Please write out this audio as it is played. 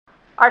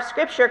Our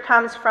scripture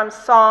comes from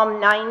Psalm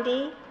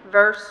 90,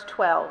 verse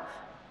 12.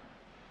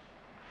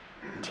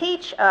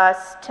 Teach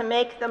us to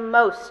make the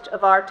most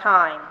of our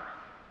time,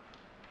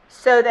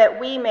 so that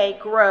we may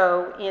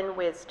grow in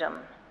wisdom.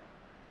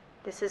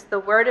 This is the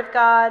word of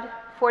God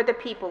for the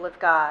people of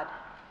God.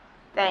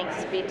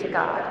 Thanks be to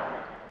God. I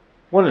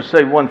want to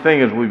say one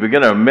thing as we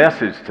begin our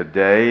message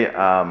today.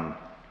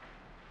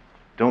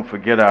 Don't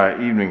forget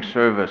our evening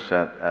service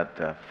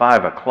at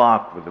 5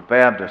 o'clock with the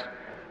Baptists.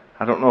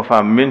 I don't know if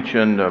I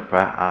mentioned, or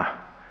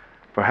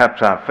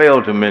perhaps I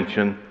failed to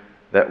mention,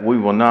 that we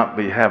will not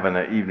be having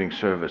an evening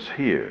service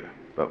here,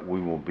 but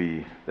we will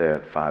be there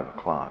at 5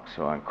 o'clock.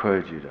 So I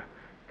encourage you to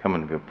come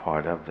and be a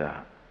part of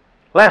that.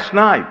 Last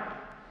night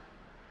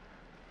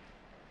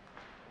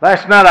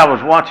I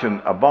was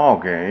watching a ball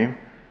game,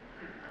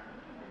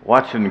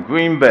 watching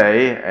Green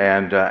Bay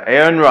and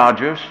Aaron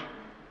Rodgers.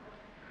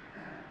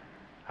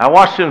 I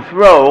watched him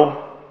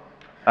throw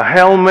a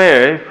Hail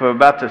Mary for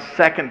about the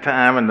second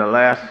time in the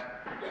last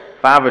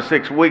 5 or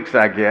 6 weeks,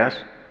 I guess,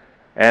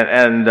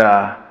 and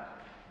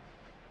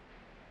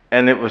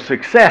it was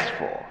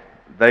successful.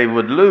 They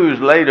would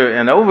lose later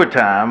in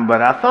overtime, but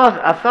I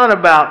thought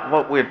about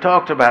what we had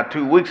talked about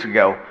 2 weeks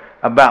ago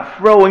about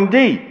throwing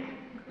deep,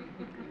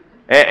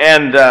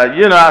 and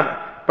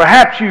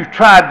perhaps you've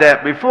tried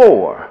that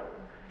before,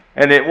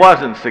 and it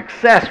wasn't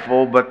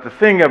successful. But the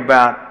thing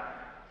about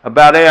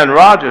Aaron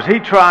Rodgers, he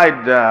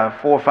tried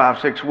 4, 5,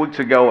 6 weeks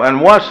ago and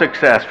was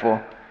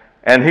successful,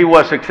 and he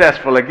was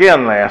successful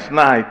again last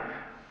night.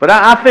 But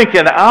I think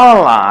in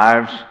our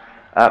lives,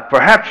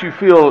 perhaps you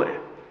feel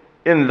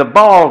in the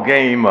ball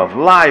game of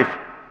life,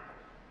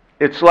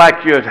 it's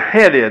like you're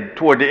headed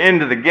toward the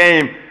end of the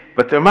game,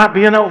 but there might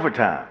be an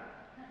overtime.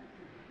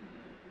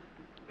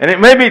 And it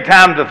may be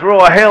time to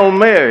throw a Hail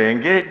Mary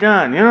and get it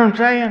done. You know what I'm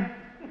saying?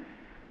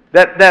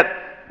 That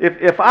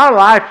if our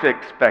life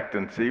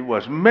expectancy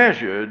was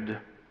measured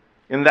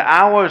in the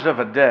hours of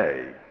a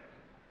day,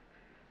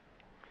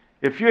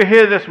 if you're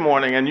here this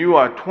morning and you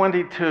are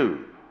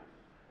 22,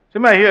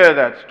 somebody here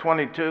that's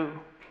 22?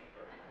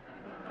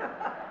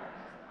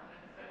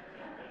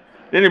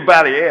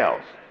 Anybody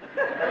else?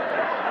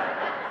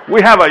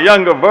 We have a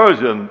younger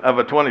version of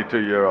a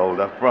 22-year-old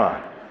up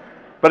front.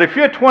 But if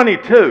you're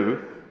 22,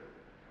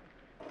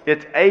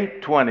 it's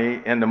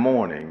 8:20 in the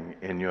morning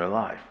in your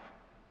life.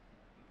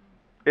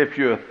 If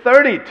you're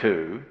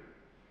 32,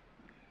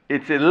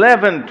 it's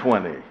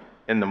 11:20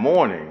 in the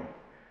morning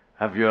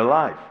of your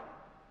life.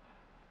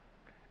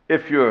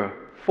 If you're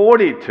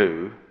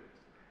 42,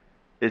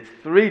 it's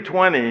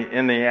 3:20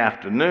 in the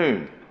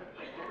afternoon.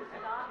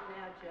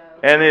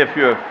 And if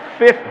you're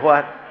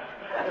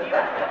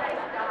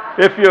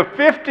If you're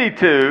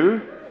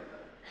 52,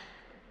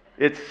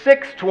 it's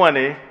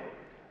 6:20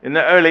 in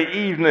the early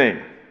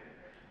evening.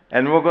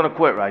 And we're going to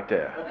quit right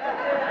there.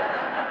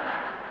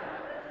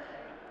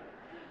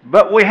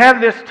 But we have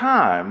this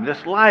time,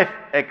 this life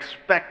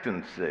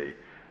expectancy.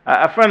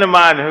 A friend of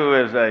mine who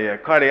is a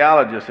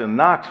cardiologist in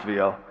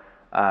Knoxville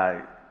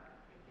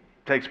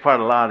takes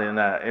part a lot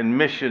in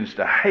missions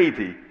to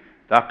Haiti,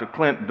 Dr.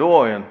 Clint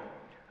Dorian.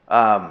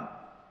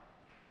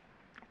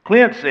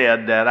 Clint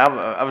said that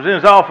I was in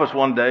his office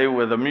one day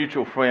with a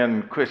mutual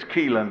friend, Chris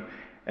Keelan,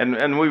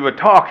 and we were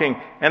talking,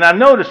 and I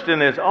noticed in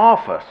his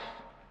office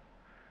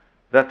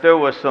that there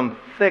was some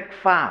thick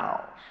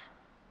files.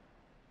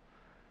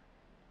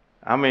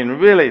 I mean,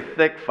 really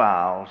thick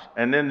files,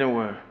 and then there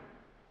were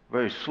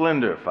very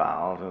slender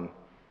files. And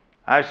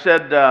I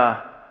said,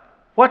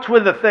 what's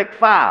with the thick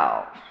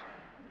files?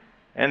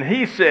 And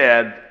he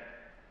said,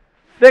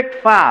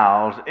 thick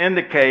files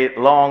indicate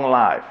long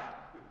life.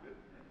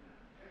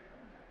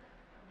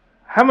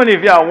 How many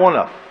of y'all want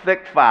a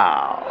thick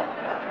file?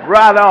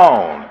 Right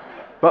on.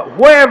 But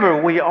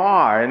wherever we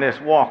are in this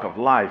walk of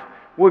life,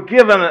 we're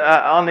given,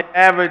 on the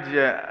average,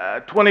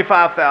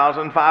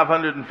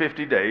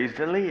 25,550 days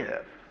to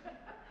live.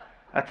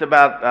 That's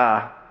about,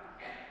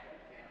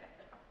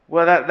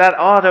 that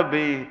ought to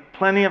be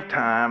plenty of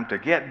time to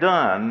get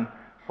done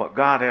what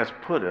God has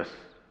put us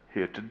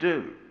here to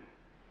do.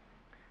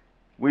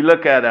 We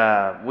look at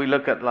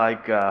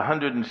like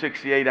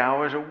 168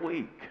 hours a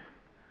week.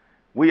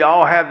 We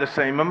all have the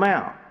same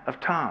amount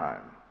of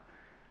time.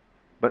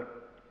 But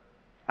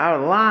our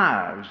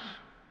lives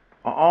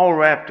are all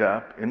wrapped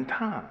up in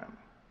time.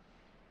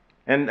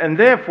 And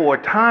therefore,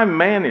 time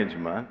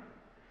management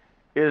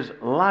is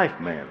life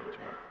management.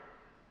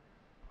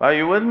 Are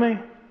you with me?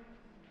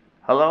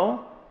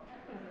 Hello?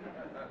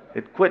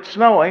 It quit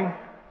snowing.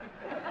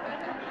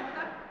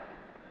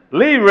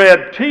 Lee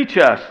read, teach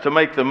us to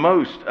make the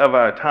most of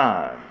our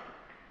time.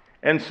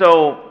 And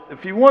so,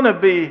 if you want to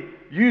be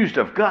used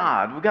of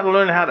God, we've got to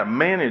learn how to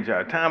manage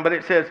our time. But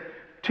it says,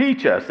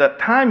 teach us that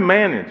time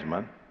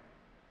management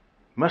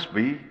must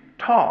be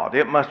taught.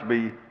 It must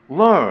be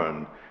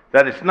learned.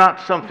 That it's not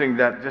something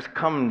that just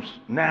comes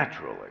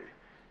naturally.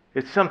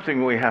 It's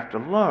something we have to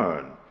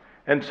learn.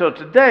 And so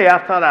today I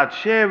thought I'd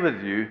share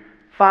with you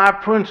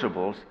 5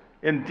 principles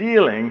in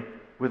dealing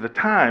with the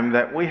time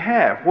that we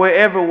have,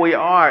 wherever we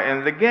are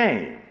in the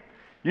game.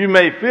 You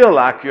may feel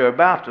like you're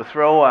about to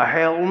throw a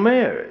Hail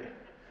Mary,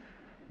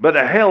 but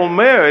a Hail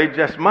Mary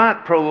just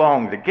might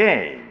prolong the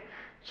game.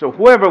 So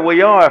wherever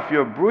we are, if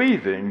you're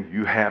breathing,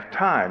 you have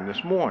time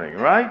this morning,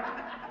 right?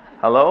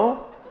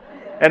 Hello?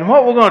 And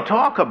what we're going to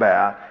talk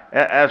about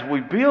as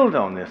we build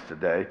on this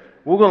today,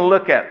 we're going to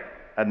look at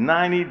a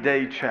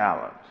 90-day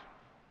challenge.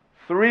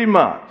 3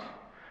 months.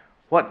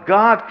 What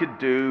God could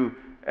do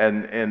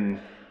in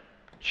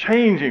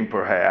changing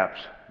perhaps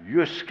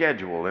your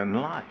schedule in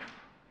life.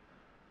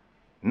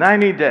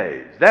 90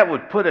 days. That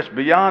would put us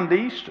beyond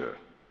Easter.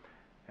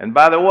 And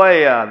by the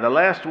way, the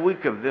last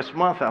week of this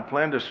month, I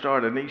plan to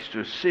start an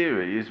Easter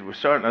series. We're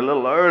starting a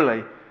little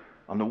early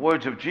on the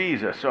words of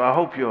Jesus. So I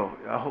hope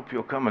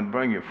you'll come and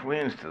bring your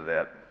friends to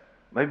that.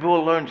 Maybe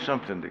we'll learn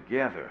something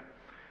together.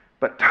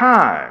 But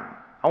time,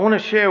 I want to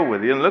share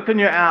with you, and look in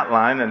your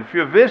outline, and if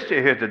you're a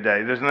visitor here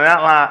today, there's an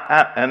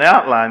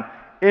outline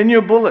in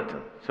your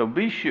bulletin. So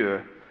be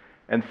sure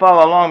and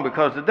follow along,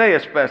 because today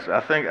especially,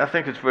 I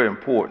think it's very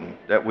important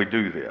that we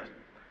do this.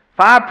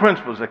 5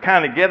 principles that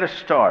kind of get us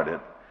started.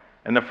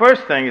 And the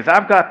first thing is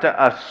I've got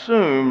to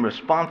assume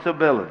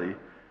responsibility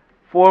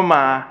for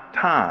my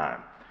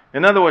time.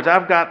 In other words,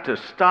 I've got to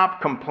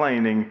stop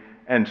complaining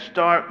and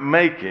start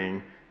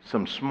making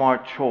some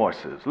smart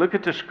choices. Look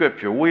at the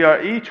scripture. We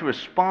are each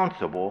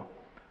responsible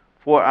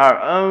for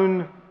our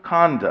own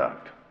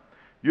conduct.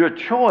 Your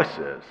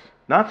choices,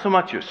 not so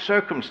much your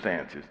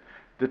circumstances,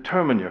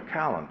 determine your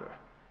calendar.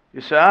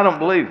 You say, I don't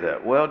believe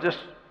that. Well, just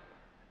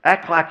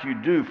act like you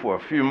do for a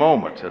few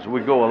moments as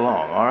we go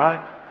along, all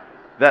right?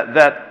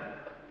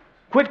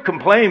 Quit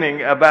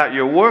complaining about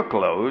your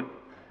workload,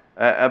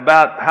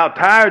 about how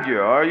tired you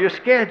are, your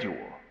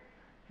schedule.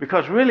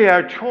 Because really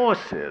our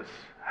choices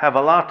have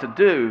a lot to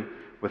do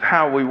with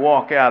how we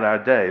walk out our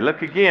day.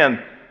 Look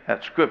again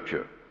at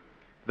Scripture.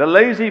 The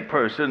lazy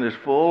person is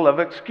full of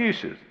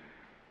excuses.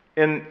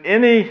 In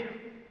any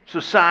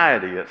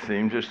society, it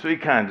seems, there's 3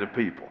 kinds of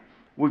people.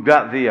 We've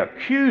got the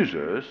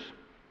accusers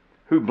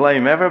who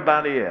blame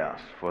everybody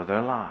else for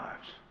their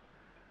lives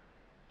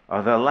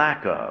or their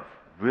lack of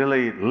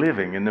really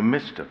living in the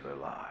midst of their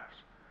lives.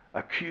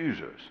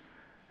 Accusers.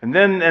 And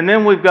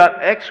then we've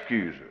got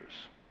excusers.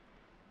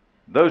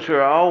 Those who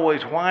are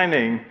always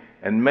whining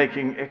and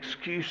making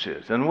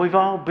excuses. And we've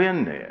all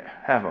been there,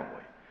 haven't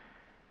we?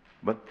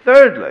 But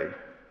thirdly,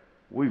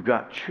 we've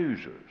got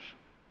choosers.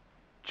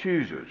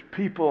 Choosers.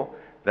 People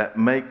that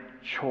make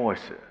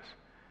choices.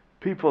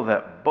 People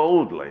that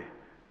boldly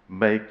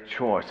make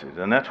choices.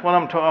 And that's what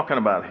I'm talking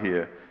about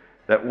here,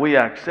 that we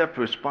accept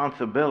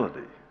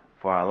responsibility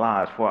for our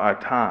lives, for our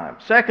time.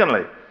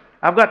 Secondly,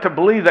 I've got to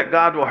believe that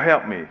God will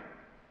help me,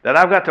 that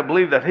I've got to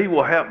believe that He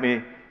will help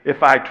me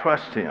if I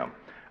trust Him.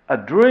 A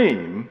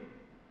dream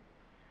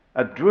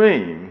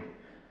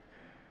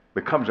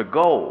becomes a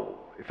goal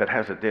if it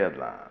has a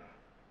deadline.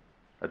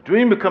 A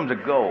dream becomes a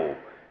goal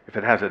if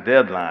it has a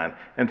deadline.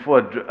 And for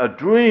a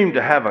dream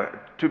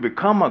to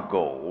become a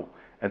goal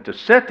and to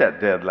set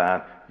that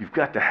deadline, you've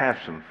got to have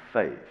some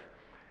faith.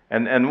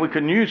 And we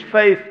can use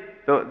faith,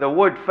 the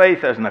word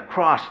faith, as an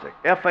acrostic,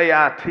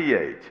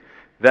 F-A-I-T-H,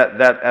 that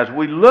as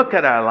we look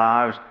at our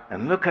lives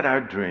and look at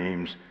our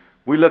dreams,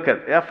 we look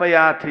at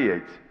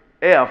F-A-I-T-H.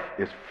 F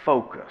is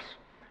focus.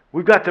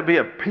 We've got to be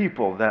a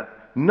people that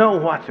know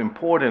what's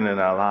important in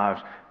our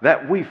lives,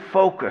 that we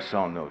focus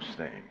on those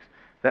things,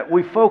 that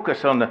we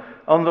focus on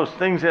those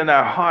things in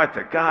our heart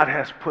that God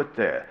has put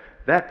there.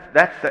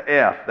 That's the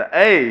F. The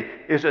A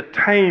is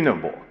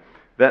attainable.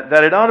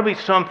 That it ought to be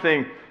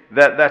something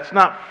that's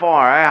not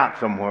far out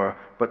somewhere,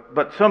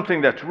 but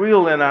something that's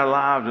real in our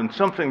lives, and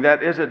something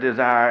that is a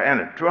desire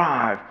and a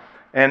drive,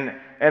 and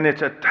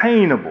it's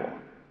attainable.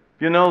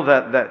 You know,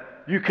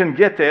 that you can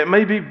get there. It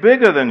may be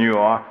bigger than you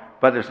are,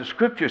 but as the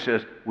Scripture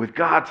says, with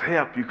God's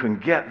help, you can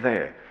get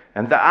there.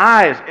 And the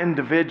I is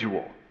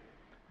individual.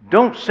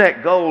 Don't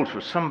set goals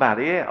for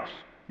somebody else.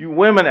 You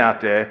women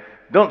out there,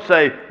 don't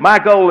say, my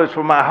goal is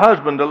for my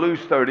husband to lose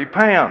 30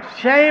 pounds.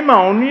 Shame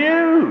on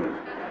you.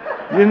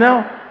 You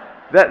know,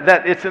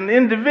 that it's an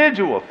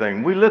individual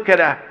thing. We look at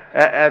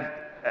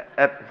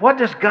what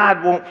does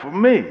God want for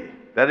me?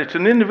 That it's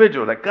an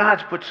individual, that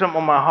God's put something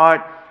on my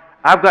heart.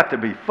 I've got to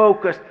be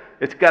focused.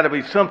 It's got to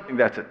be something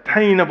that's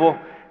attainable.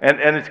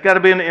 And it's got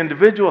to be an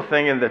individual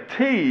thing. And the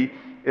T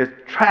is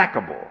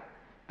trackable,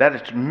 that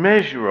it's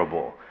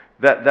measurable.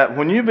 That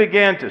when you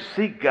begin to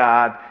seek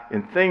God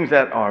in things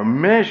that are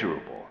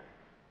measurable,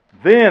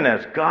 then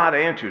as God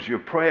answers your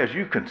prayers,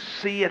 you can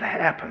see it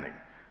happening.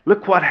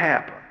 Look what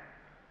happened.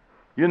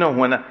 You know,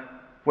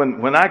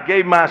 when I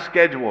gave my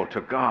schedule to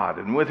God,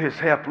 and with His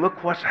help,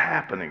 look what's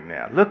happening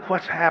now. Look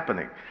what's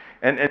happening.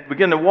 And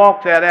begin to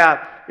walk that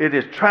out. It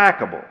is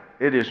trackable.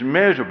 It is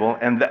measurable.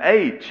 And the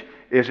H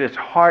is it's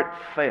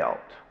heartfelt.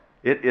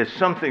 It is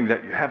something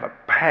that you have a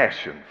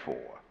passion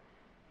for.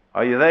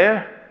 Are you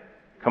there?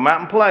 Come out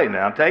and play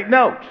now. Take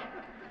notes.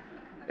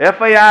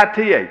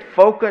 F-A-I-T-H.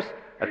 Focus,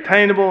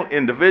 attainable,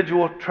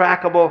 individual,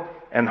 trackable,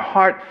 and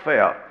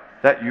heartfelt.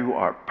 That you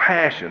are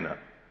passionate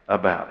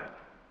about it.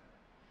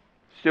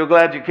 Still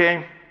glad you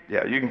came?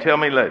 Yeah, you can tell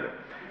me later.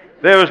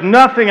 There is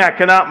nothing I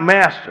cannot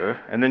master,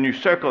 and then you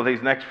circle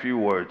these next few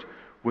words,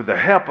 with the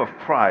help of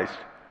Christ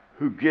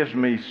who gives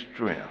me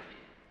strength.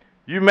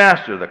 You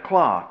master the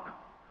clock,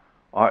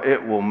 or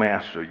it will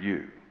master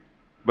you.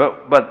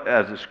 But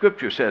as the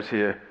scripture says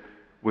here,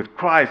 with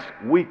Christ,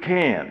 we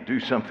can do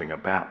something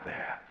about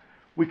that.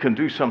 We can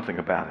do something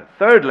about it.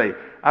 Thirdly,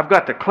 I've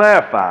got to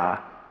clarify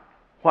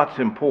what's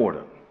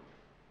important.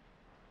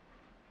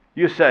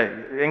 You say,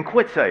 and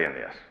quit saying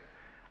this,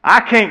 I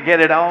can't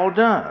get it all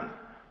done.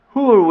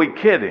 Who are we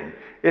kidding?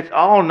 It's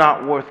all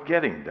not worth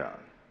getting done.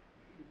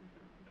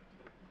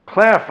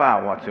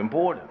 Clarify what's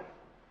important.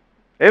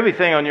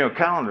 Everything on your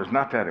calendar is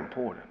not that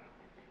important,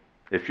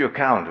 if your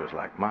calendar is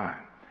like mine.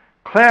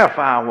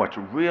 Clarify what's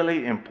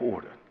really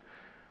important,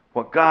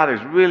 what God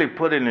has really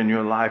put in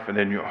your life and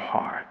in your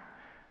heart,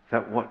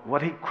 that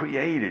what He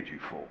created you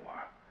for.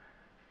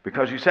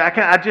 Because you say,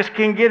 I just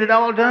can't get it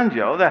all done,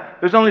 Joe.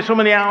 There's only so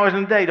many hours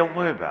in a day. Don't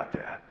worry about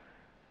that.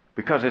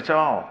 Because it's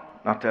all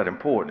not that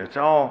important. It's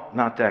all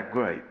not that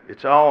great.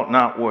 It's all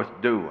not worth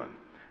doing.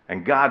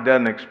 And God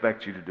doesn't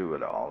expect you to do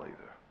it all either.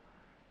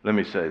 Let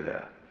me say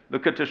that.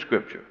 Look at the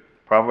scripture,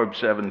 Proverbs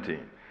 17.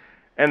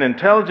 An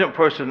intelligent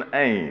person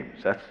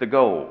aims, that's the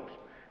goals.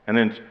 And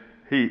then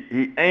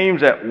he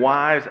aims at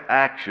wise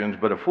actions,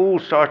 but a fool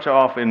starts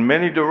off in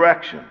many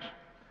directions.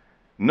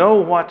 Know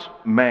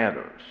what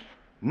matters.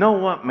 Know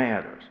what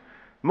matters.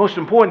 The most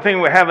important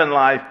thing we have in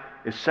life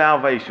is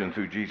salvation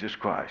through Jesus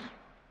Christ.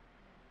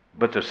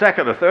 But the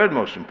second or third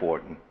most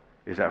important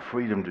is our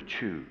freedom to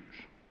choose.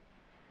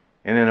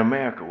 And in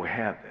America, we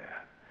have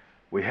that.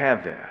 We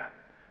have that.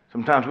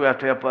 Sometimes we have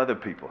to help other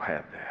people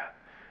have that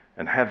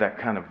and have that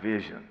kind of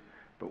vision.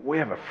 But we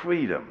have a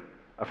freedom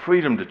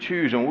to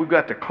choose, and we've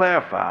got to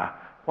clarify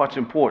what's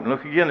important.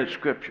 Look again at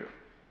Scripture.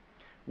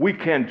 We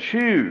can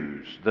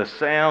choose the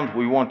sounds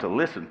we want to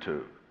listen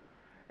to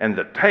and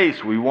the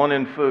taste we want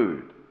in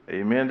food.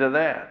 Amen to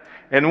that.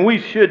 And we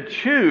should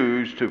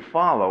choose to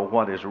follow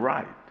what is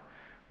right.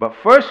 But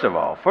first of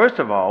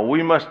all,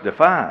 we must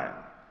define.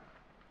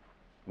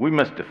 We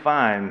must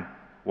define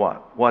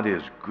what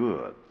is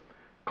good.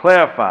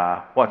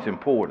 Clarify what's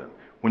important.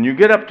 When you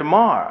get up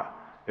tomorrow,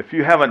 if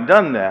you haven't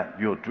done that,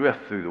 you'll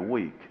drift through the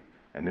week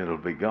and it'll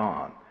be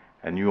gone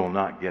and you will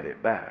not get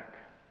it back.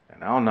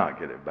 And I'll not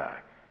get it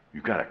back.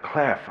 You've got to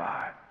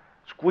clarify it.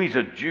 Squeeze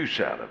the juice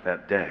out of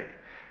that day.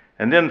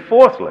 And then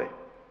fourthly,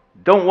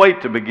 don't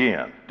wait to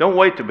begin. Don't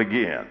wait to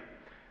begin.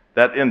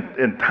 That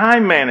in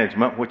time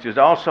management, which is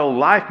also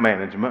life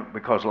management,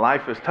 because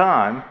life is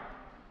time,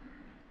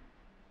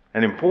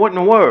 an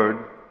important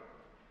word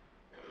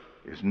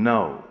is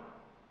no.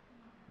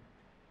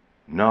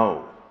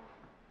 No.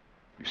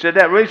 You said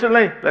that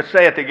recently? Let's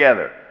say it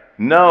together.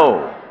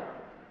 No.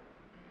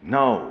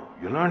 No.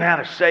 You learn how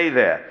to say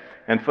that.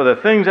 And for the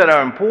things that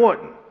are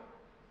important,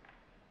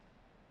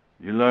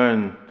 you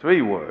learn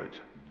 3 words.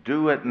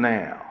 Do it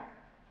now.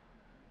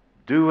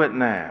 Do it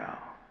now.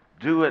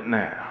 Do it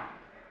now.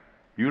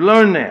 You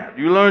learn that.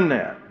 You learn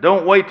that.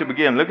 Don't wait to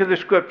begin. Look at the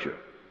scripture.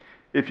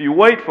 If you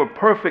wait for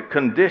perfect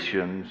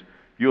conditions,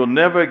 you'll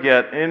never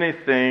get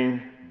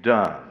anything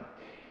done.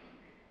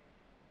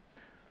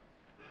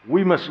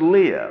 We must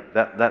live.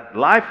 That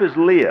life is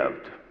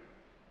lived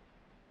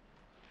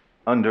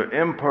under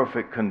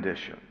imperfect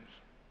conditions.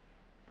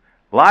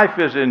 Life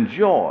is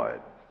enjoyed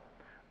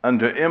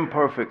under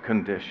imperfect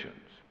conditions.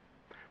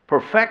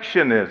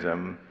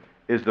 Perfectionism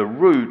is the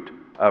root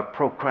of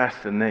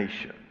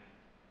procrastination.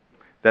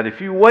 That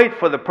if you wait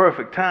for the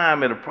perfect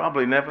time, it'll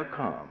probably never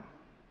come.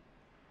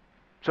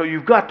 So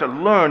you've got to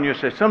learn. You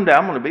say, someday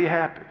I'm going to be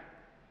happy.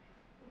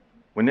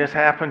 When this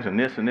happens and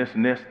this and this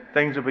and this,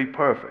 things will be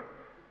perfect.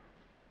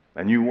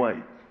 And you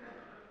wait.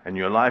 And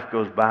your life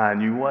goes by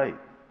and you wait.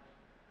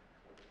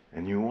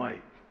 And you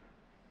wait.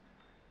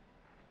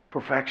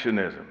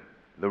 Perfectionism,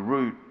 the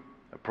root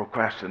of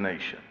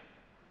procrastination.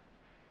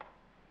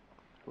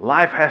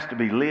 Life has to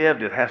be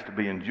lived. It has to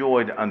be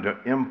enjoyed under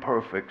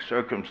imperfect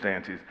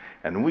circumstances.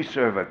 And we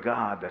serve a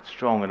God that's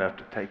strong enough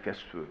to take us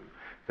through.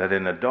 That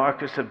in the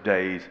darkest of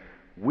days,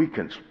 we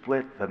can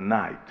split the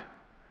night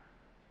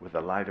with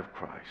the light of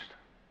Christ.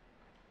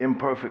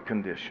 Imperfect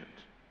conditions.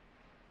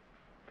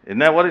 Isn't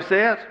that what it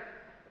says?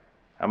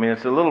 I mean,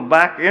 it's a little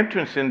back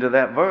entrance into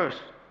that verse.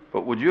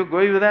 But would you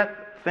agree with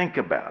that? Think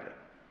about it.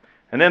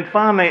 And then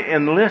finally,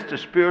 enlist a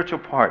spiritual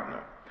partner.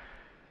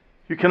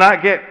 You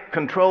cannot get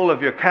control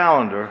of your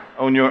calendar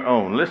on your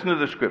own. Listen to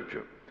the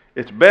scripture.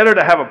 It's better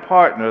to have a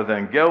partner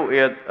than go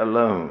it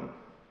alone.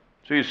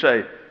 So you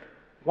say,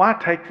 why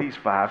take these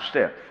 5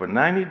 steps? For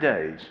 90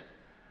 days,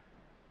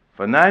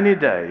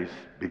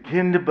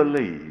 begin to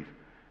believe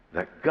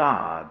that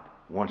God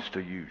wants to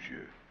use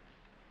you.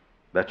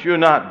 That you're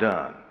not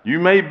done. You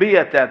may be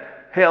at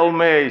that Hail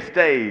Mary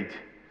stage,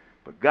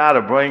 but God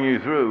will bring you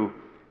through.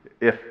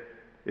 If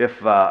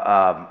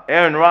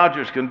Aaron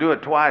Rodgers can do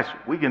it twice,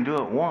 we can do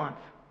it once.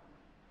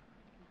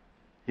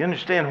 You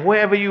understand?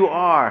 Wherever you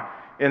are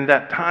in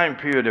that time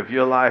period of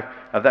your life,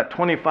 of that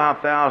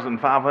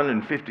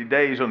 25,550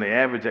 days on the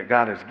average that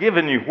God has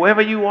given you,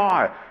 wherever you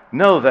are,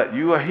 know that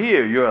you are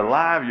here, you're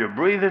alive, you're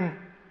breathing.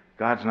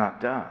 God's not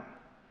done.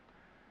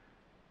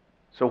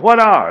 So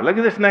look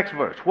at this next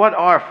verse. What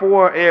are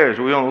 4 areas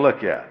we want to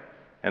look at?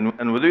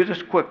 And we'll do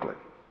this quickly.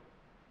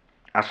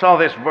 I saw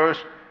this verse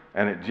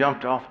and it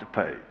jumped off the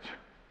page.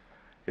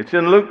 It's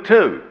in Luke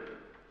 2.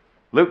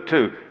 Luke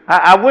 2.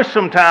 I wish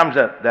sometimes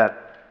that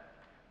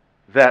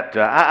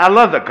I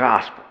love the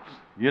Gospels.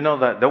 You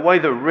know, the way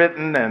they're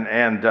written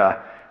and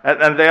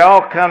they're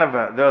all kind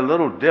of they're a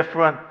little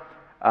different.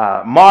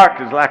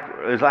 Mark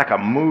is like a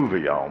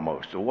movie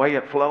almost. The way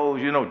it flows.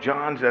 You know,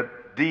 John's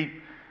that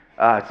deep.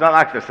 It's not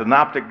like the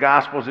synoptic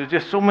Gospels. There's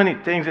just so many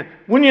things.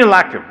 Wouldn't you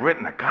like to have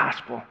written a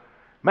Gospel?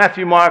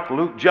 Matthew, Mark,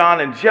 Luke,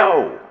 John, and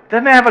Joe.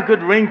 Doesn't it have a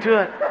good ring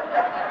to it?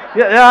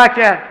 You like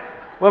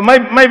that? Well,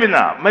 maybe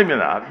not.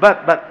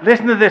 But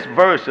listen to this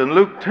verse in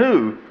Luke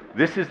 2.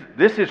 This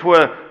is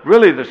where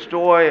really the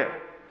story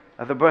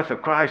of the birth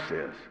of Christ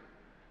is.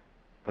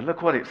 But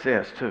look what it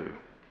says too.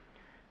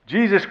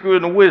 Jesus grew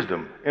in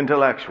wisdom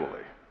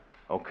intellectually,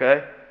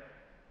 okay?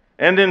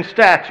 And in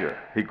stature,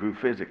 he grew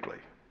physically.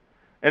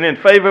 And in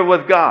favor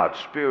with God,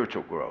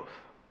 spiritual growth.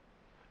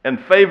 And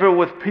favor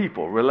with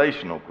people,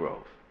 relational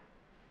growth.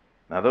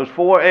 Now those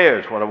 4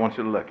 areas, what I want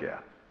you to look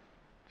at.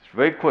 Just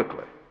very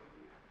quickly.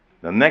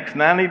 The next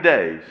 90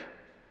 days,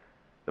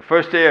 the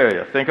first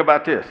area, think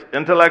about this,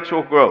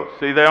 intellectual growth.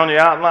 See there on the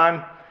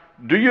outline?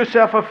 Do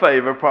yourself a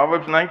favor,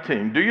 Proverbs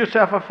 19, do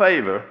yourself a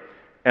favor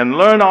and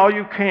learn all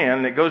you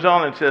can. It goes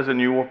on and says, and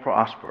you will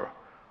prosper.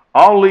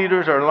 All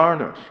leaders are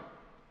learners.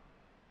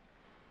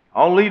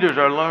 All leaders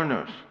are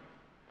learners.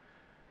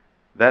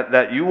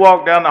 That you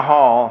walk down the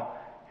hall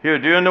here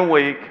during the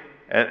week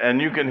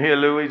and you can hear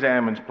Louise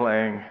Ammons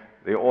playing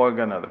the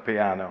organ or the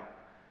piano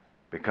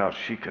because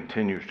she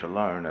continues to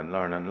learn and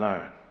learn and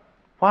learn.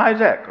 Why is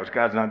that? Because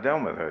God's not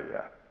done with her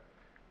yet.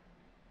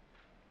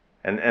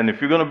 And if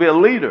you're going to be a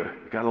leader,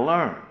 you've got to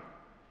learn.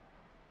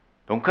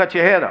 Don't cut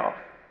your head off.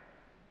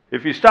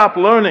 If you stop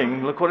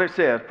learning, look what it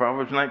says,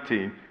 Proverbs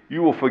 19,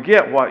 you will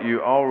forget what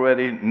you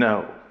already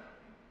know.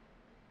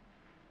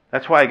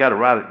 That's why you got to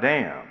write it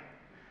down.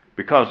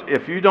 Because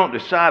if you don't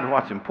decide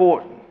what's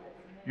important,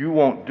 you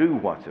won't do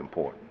what's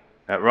important.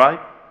 Is that right?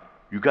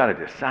 You got to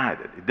decide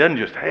it. It doesn't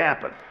just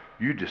happen.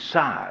 You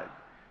decide.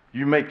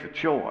 You make the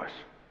choice.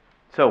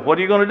 So what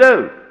are you going to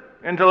do?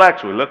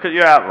 Intellectually, look at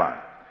your outline.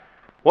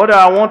 What do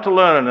I want to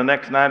learn in the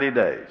next 90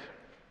 days?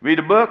 Read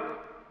a book?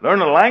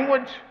 Learn a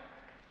language?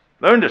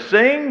 Learn to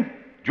sing?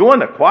 Join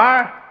the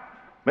choir?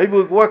 Maybe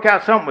we could work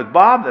out something with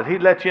Bob that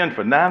he'd let you in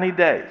for 90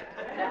 days.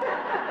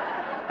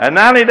 A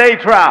 90-day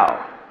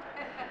trial.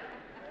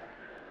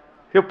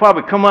 He'll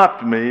probably come up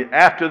to me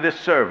after this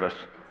service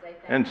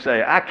and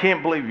say, I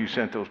can't believe you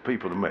sent those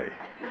people to me.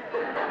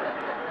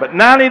 But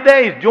 90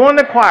 days, join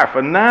the choir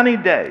for 90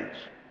 days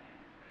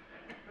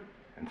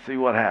and see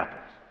what happens.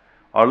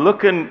 Or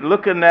look in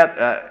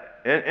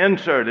that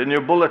insert in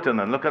your bulletin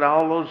and look at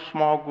all those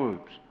small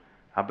groups.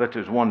 I bet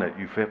there's one that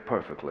you fit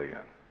perfectly in.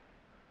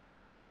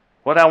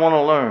 What I want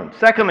to learn.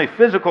 Secondly,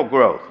 physical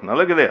growth. Now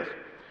look at this.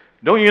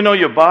 Don't you know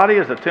your body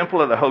is a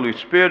temple of the Holy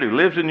Spirit who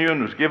lives in you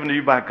and was given to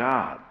you by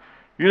God?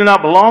 You do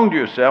not belong to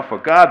yourself, for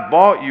God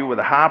bought you with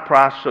a high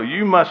price, so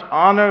you must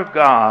honor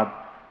God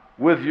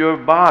with your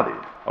body.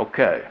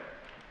 Okay.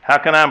 How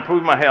can I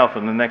improve my health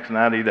in the next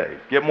 90 days?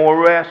 Get more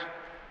rest,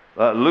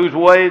 lose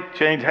weight,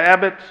 change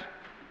habits.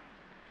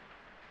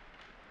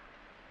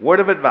 Word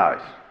of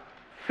advice.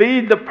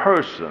 Feed the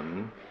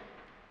person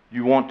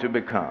you want to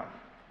become.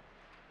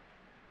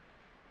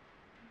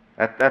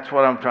 That's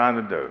what I'm trying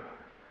to do.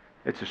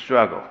 It's a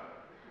struggle.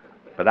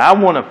 But I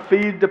want to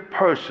feed the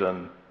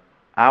person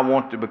I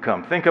want to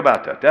become. Think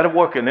about that. That'll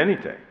work in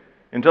anything.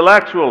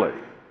 Intellectually,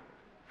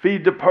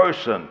 feed the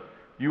person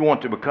you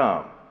want to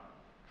become.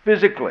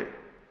 Physically,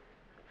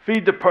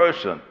 feed the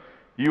person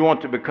you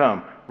want to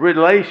become.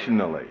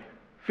 Relationally,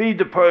 feed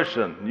the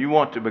person you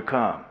want to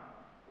become.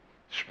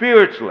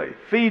 Spiritually,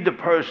 feed the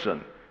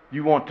person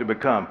you want to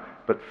become.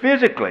 But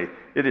physically,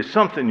 it is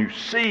something you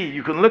see.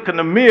 You can look in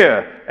the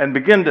mirror and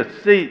begin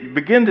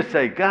to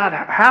say, God,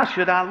 how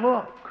should I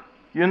look?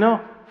 You know,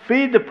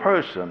 feed the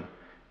person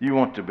you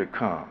want to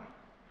become.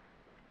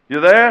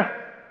 You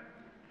there?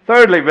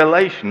 Thirdly,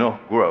 relational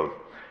growth.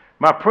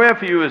 My prayer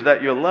for you is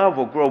that your love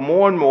will grow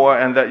more and more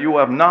and that you will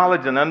have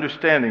knowledge and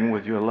understanding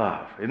with your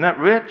love. Isn't that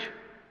rich?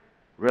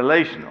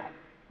 Relational.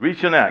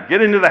 Reaching out.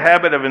 Get into the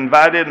habit of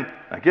inviting,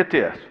 now get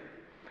this,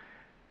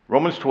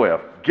 Romans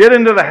 12. Get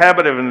into the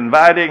habit of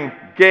inviting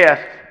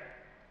guests,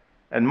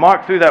 and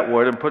mark through that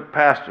word and put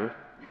pastor.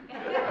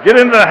 Get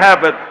into the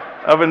habit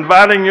of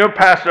inviting your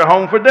pastor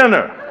home for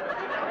dinner.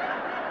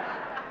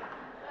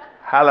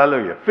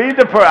 Hallelujah. Feed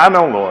the person. I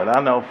know, Lord.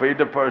 I know. Feed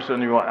the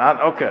person you want.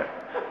 Okay.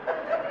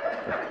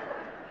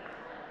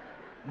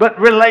 But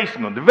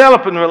relational.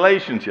 Developing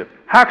relationships.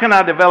 How can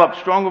I develop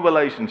stronger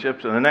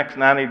relationships in the next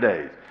 90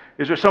 days?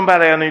 Is there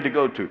somebody I need to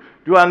go to?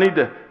 Do I need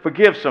to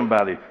forgive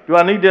somebody? Do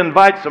I need to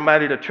invite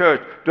somebody to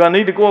church? Do I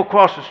need to go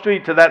across the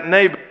street to that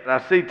neighbor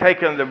that I see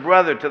taking their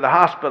brother to the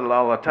hospital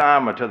all the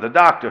time or to the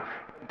doctor?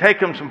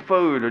 Take them some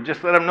food or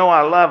just let them know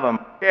I love them,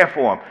 care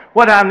for them.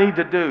 What I need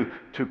to do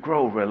to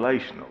grow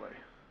relationally.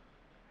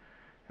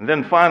 And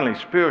then finally,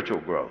 spiritual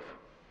growth.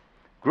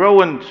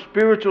 Grow in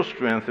spiritual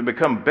strength and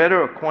become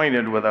better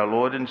acquainted with our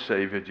Lord and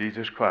Savior,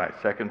 Jesus Christ,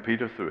 2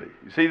 Peter 3.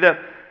 You see that?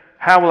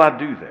 How will I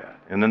do that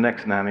in the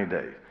next 90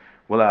 days?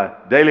 Will I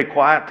daily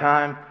quiet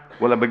time?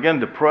 Will I begin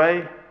to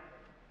pray?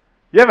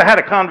 You ever had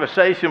a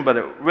conversation, but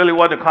it really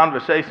wasn't a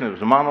conversation, it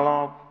was a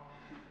monologue?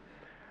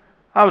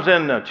 I was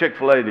in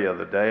Chick-fil-A the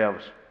other day. I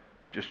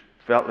just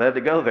felt led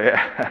to go there.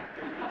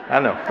 I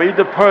know, feed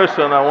the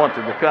person I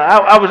wanted to come.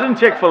 I was in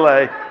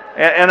Chick-fil-A,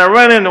 and I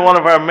ran into one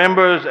of our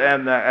members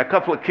and a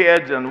couple of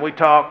kids, and we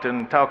talked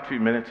a few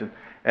minutes,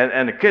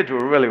 and the kids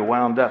were really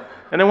wound up.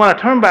 And then when I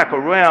turned back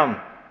around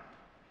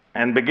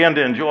and began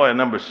to enjoy a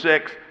number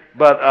 6,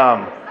 but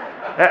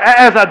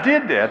as I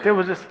did that, there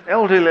was this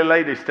elderly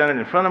lady standing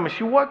in front of me.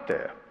 She worked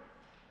there.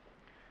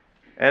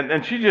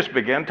 And she just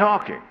began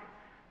talking.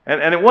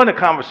 And it wasn't a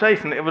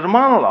conversation, it was a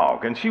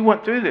monologue. And she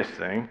went through this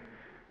thing.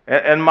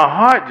 And my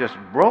heart just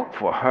broke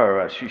for her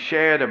as she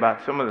shared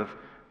about some of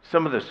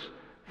the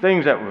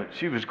things that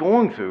she was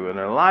going through in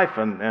her life.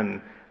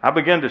 And I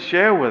began to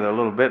share with her a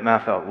little bit. And I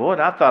thought, Lord,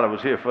 I thought I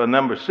was here for a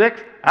number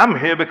 6. I'm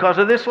here because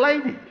of this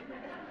lady.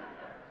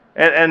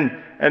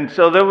 And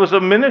so there was a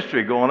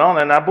ministry going on,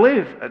 and I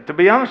believe, to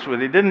be honest with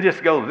you, it didn't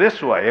just go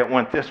this way, it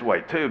went this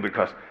way too,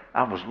 because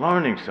I was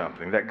learning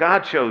something, that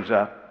God shows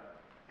up,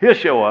 He'll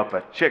show up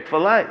at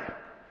Chick-fil-A.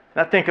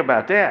 Now think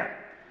about that.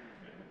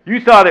 You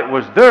thought it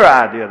was their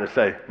idea to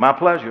say, my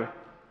pleasure.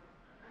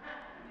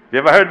 You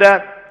ever heard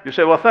that? You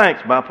say, well,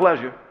 thanks, my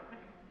pleasure.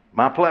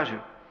 My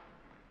pleasure.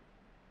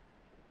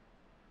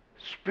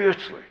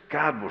 Spiritually,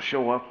 God will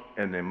show up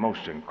in the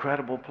most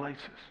incredible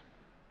places.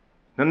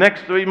 The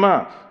next 3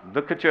 months,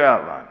 look at your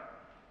outline.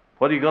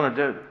 What are you going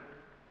to do?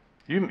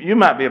 You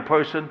might be a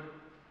person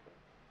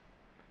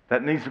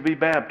that needs to be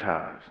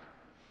baptized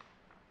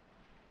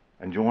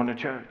and join the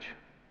church.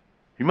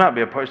 You might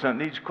be a person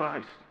that needs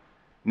Christ,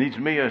 needs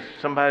me or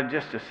somebody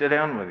just to sit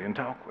down with you and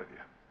talk with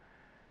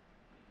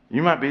you.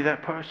 You might be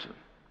that person.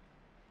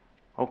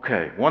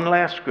 Okay, one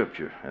last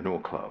scripture and we'll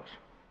close.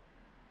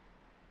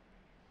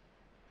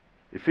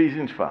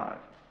 Ephesians 5.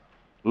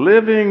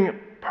 Living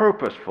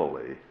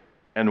purposefully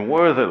and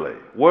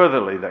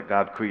worthily that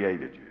God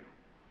created you.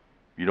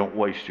 You don't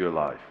waste your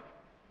life.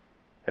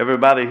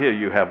 Everybody here,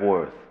 you have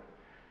worth.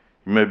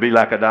 You may be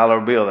like a dollar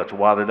bill that's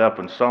wadded up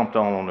and stomped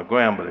on the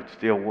ground, but it's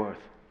still worth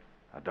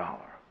 $1.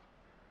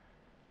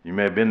 You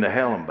may have been to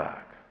hell and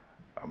back,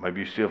 or maybe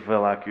you still feel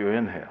like you're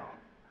in hell,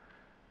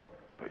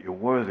 but you're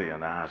worthy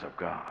in the eyes of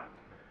God.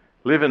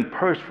 Living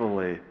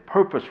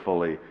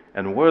purposefully,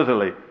 and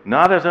worthily,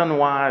 not as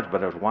unwise,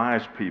 but as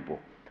wise people,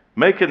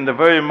 making the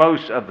very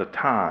most of the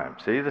time.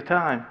 See the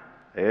time?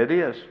 There it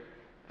is.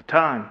 The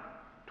time.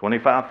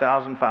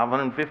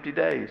 25,550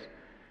 days.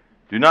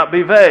 Do not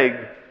be vague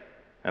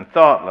and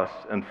thoughtless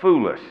and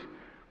foolish,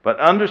 but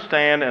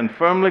understand and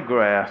firmly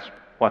grasp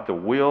what the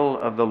will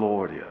of the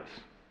Lord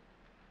is.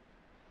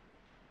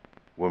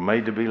 We're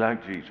made to be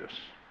like Jesus.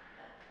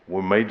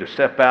 We're made to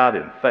step out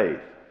in faith,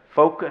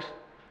 focused,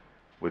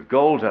 with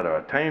goals that are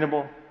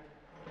attainable,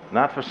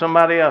 not for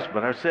somebody else,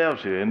 but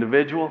ourselves here,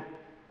 individual.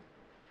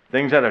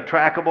 Things that are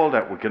trackable,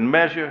 that we can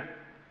measure,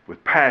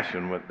 with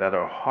passion, that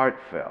are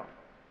heartfelt.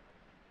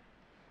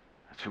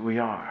 That's who we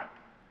are.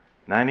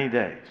 90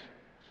 days.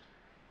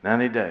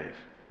 90 days.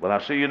 Will I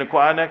see you in the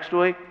choir next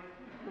week?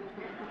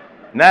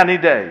 90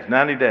 days.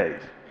 90 days.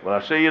 Will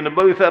I see you in the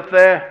booth up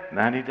there?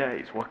 90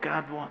 days. What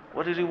God wants?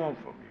 What does He want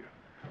from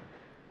you?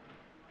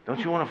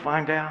 Don't you want to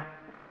find out?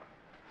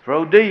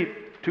 Throw deep.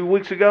 2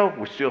 weeks ago,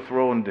 we're still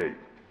throwing deep.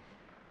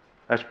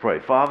 Let's pray.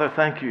 Father,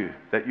 thank you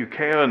that you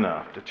care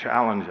enough to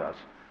challenge us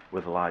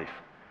with life,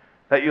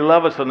 that you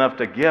love us enough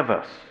to give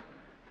us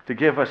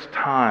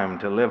time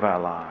to live our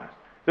lives.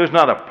 There's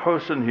not a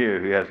person here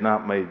who has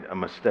not made a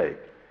mistake,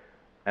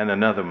 and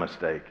another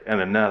mistake, and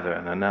another,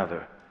 and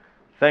another.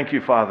 Thank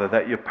you, Father,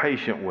 that you're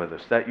patient with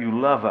us, that you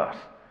love us,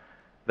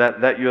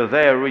 that you're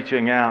there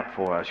reaching out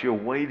for us, you're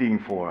waiting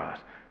for us.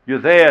 You're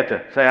there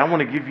to say, I want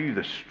to give you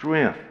the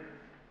strength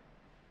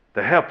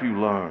to help you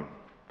learn,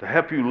 to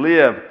help you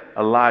live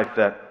a life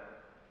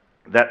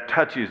that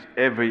touches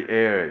every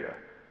area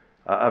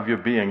of your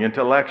being,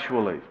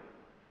 intellectually,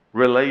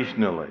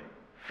 relationally,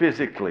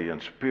 physically,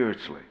 and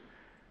spiritually.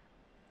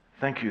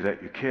 Thank you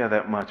that you care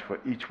that much for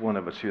each one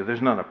of us here.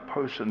 There's not a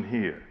person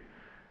here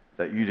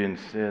that you didn't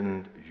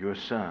send your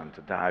Son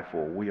to die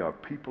for. We are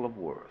people of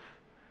worth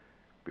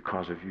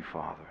because of you,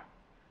 Father.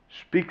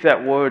 Speak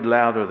that word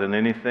louder than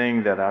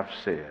anything that I've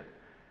said,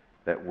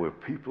 that we're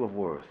people of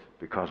worth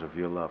because of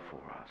your love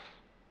for us.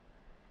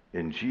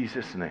 In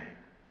Jesus' name,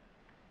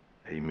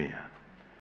 amen.